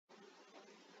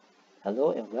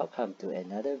Hello and welcome to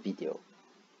another video.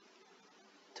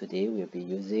 Today we'll be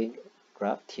using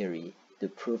graph theory to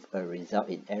prove a result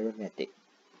in arithmetic.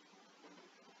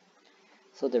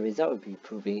 So the result we'll be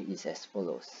proving is as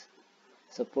follows.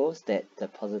 Suppose that the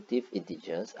positive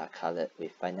integers are colored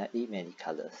with finitely many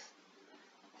colors.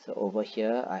 So over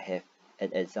here I have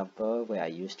an example where I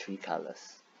use 3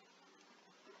 colors.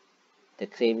 The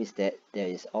claim is that there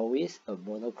is always a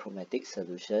monochromatic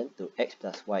solution to x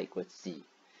plus y equals z.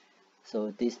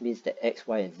 So this means that x,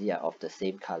 y, and z are of the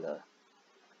same color.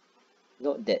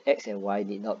 Note that x and y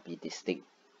need not be distinct.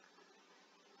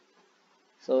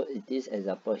 So in this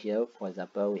example here, for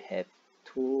example, we have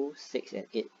 2, 6, and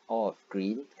 8 all of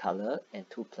green color, and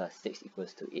 2 plus 6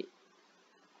 equals to 8.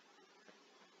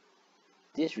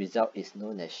 This result is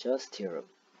known as Schur's theorem.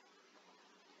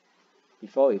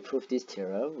 Before we prove this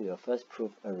theorem, we will first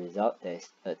prove a result that is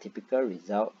a typical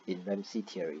result in Ramsey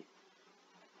Theory.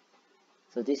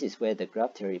 So this is where the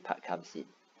graph theory part comes in.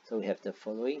 So we have the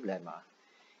following lemma.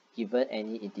 Given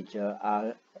any integer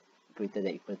r greater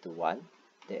than or equal to 1,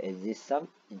 there exists some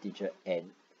integer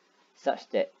n such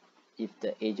that if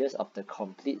the edges of the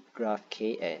complete graph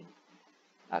Kn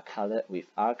are colored with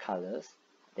r colors,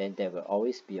 then there will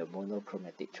always be a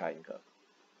monochromatic triangle.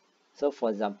 So for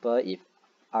example, if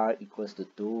r equals to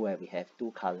 2 where we have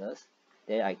 2 colors,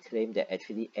 then I claim that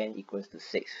actually n equals to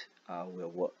 6 will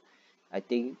work. I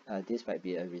think this might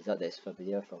be a result that is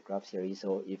familiar from graph theory.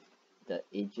 So if the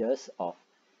edges of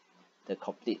the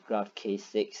complete graph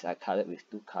K6 are colored with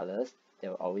 2 colors, there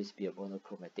will always be a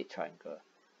monochromatic triangle.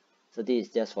 So this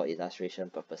is just for illustration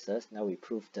purposes. Now we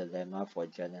prove the lemma for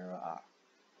general R.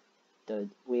 The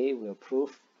way we'll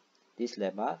prove this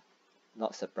lemma,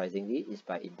 not surprisingly, is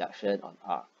by induction on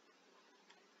R.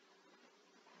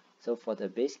 So for the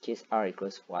base case R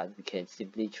equals 1, we can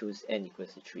simply choose n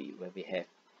equals to 3, where we have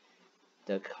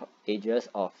the edges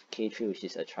of K3, which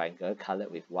is a triangle,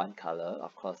 colored with 1 color.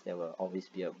 Of course, there will always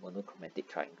be a monochromatic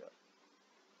triangle.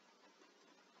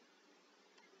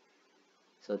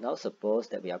 So now suppose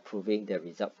that we are proving the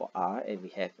result for R, and we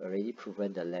have already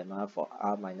proven the lemma for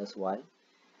R minus 1,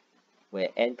 where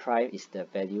n prime is the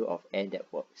value of n that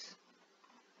works.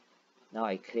 Now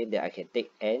I claim that I can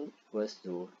take n equals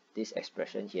to this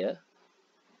expression here,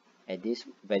 and this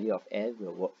value of n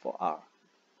will work for R.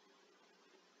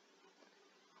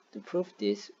 To prove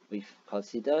this, we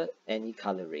consider any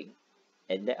coloring,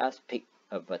 and let us pick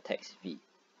a vertex V,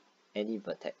 any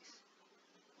vertex.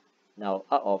 Now,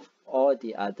 out of all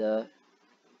the other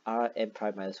Rn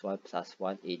prime minus 1 plus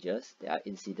 1 edges that are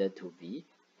incident to V,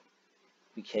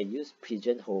 we can use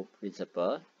pigeonhole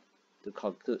principle to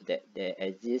conclude that there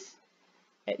exists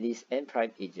at least n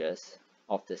prime edges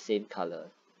of the same color.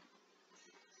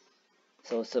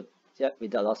 So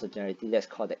without loss of generality, let's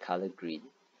call that color green.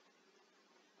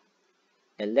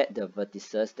 And let the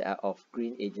vertices that are of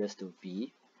green edges to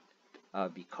V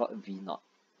be called V0.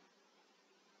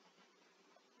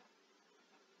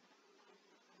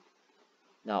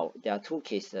 Now, there are 2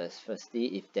 cases.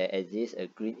 Firstly, if there exists a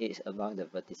green edge among the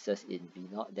vertices in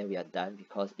V0, then we are done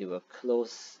because it will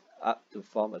close up to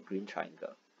form a green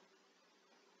triangle.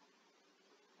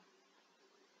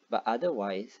 But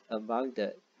otherwise, among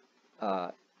the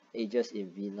edges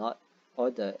in V0,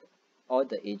 all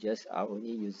the edges are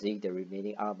only using the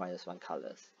remaining R minus 1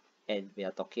 colors. And we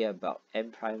are talking about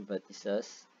n prime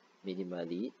vertices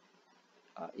minimally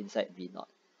inside V0.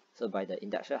 So by the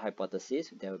induction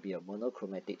hypothesis, there will be a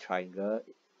monochromatic triangle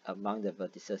among the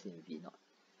vertices in V0.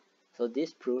 So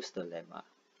this proves the lemma.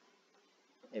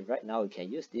 And right now we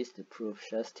can use this to prove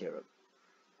Schur's theorem.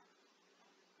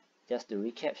 Just to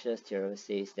recap, Schur's theorem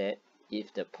says that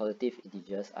if the positive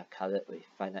integers are colored with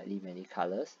finitely many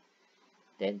colors,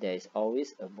 then there is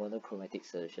always a monochromatic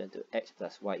solution to x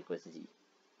plus y equals z.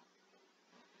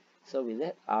 So we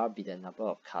let R be the number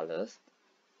of colors,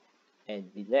 and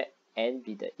we let n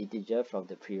be the integer from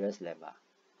the previous lemma.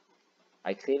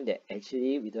 I claim that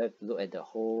actually we don't have to look at the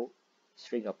whole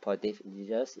string of positive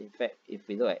integers. In fact, if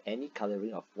we look at any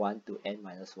coloring of 1 to n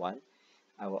minus 1,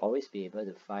 I will always be able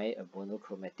to find a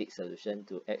monochromatic solution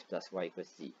to x plus y equals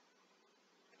z.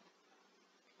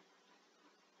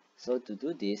 So to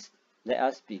do this, let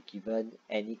us be given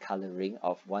any coloring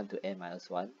of 1 to n minus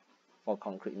 1. For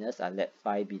concreteness, I let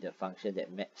phi be the function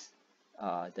that maps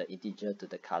the integer to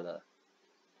the color.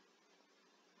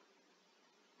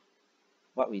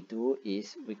 What we do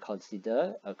is we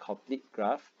consider a complete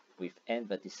graph with n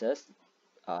vertices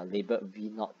labeled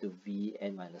V0 to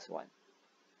Vn minus 1.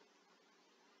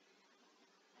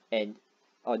 And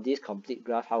on this complete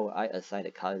graph, how will I assign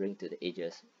the coloring to the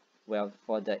edges? Well,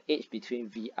 for the edge between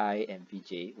Vi and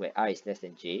Vj, where I is less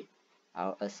than j,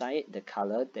 I'll assign it the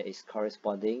color that is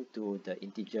corresponding to the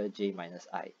integer j minus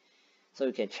I. So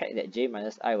you can check that j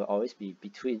minus I will always be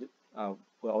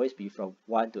from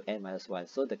 1 to n minus 1.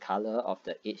 So the color of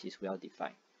the edge is well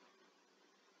defined.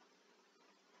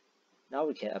 Now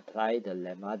we can apply the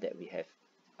lemma that we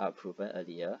have proven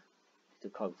earlier to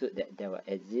conclude that there will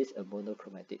exist a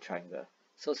monochromatic triangle.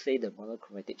 So say the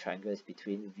monochromatic triangle is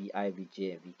between Vi,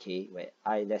 Vj, and Vk, where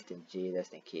I less than j less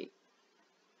than k.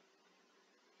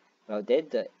 Well, then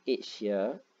the edge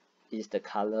here is the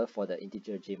color for the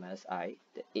integer j minus I,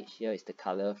 the edge here is the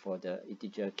color for the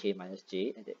integer k minus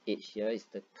j, and the edge here is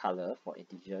the color for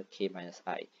integer k minus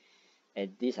I.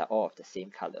 And these are all of the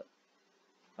same color.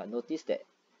 But notice that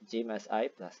j minus I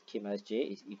plus k minus j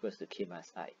is equals to k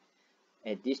minus I.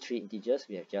 And these three integers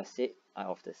we have just said are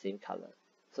of the same color.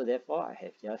 So therefore, I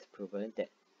have just proven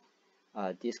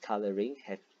that this coloring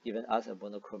have given us a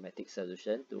monochromatic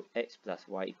solution to x plus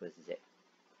y equals z.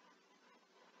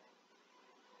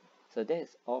 So that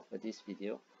is all for this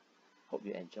video. Hope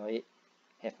you enjoy it.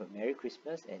 Have a Merry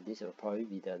Christmas, and this will probably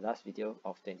be the last video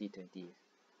of 2020.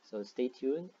 So stay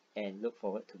tuned and look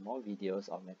forward to more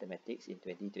videos on mathematics in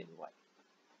 2021.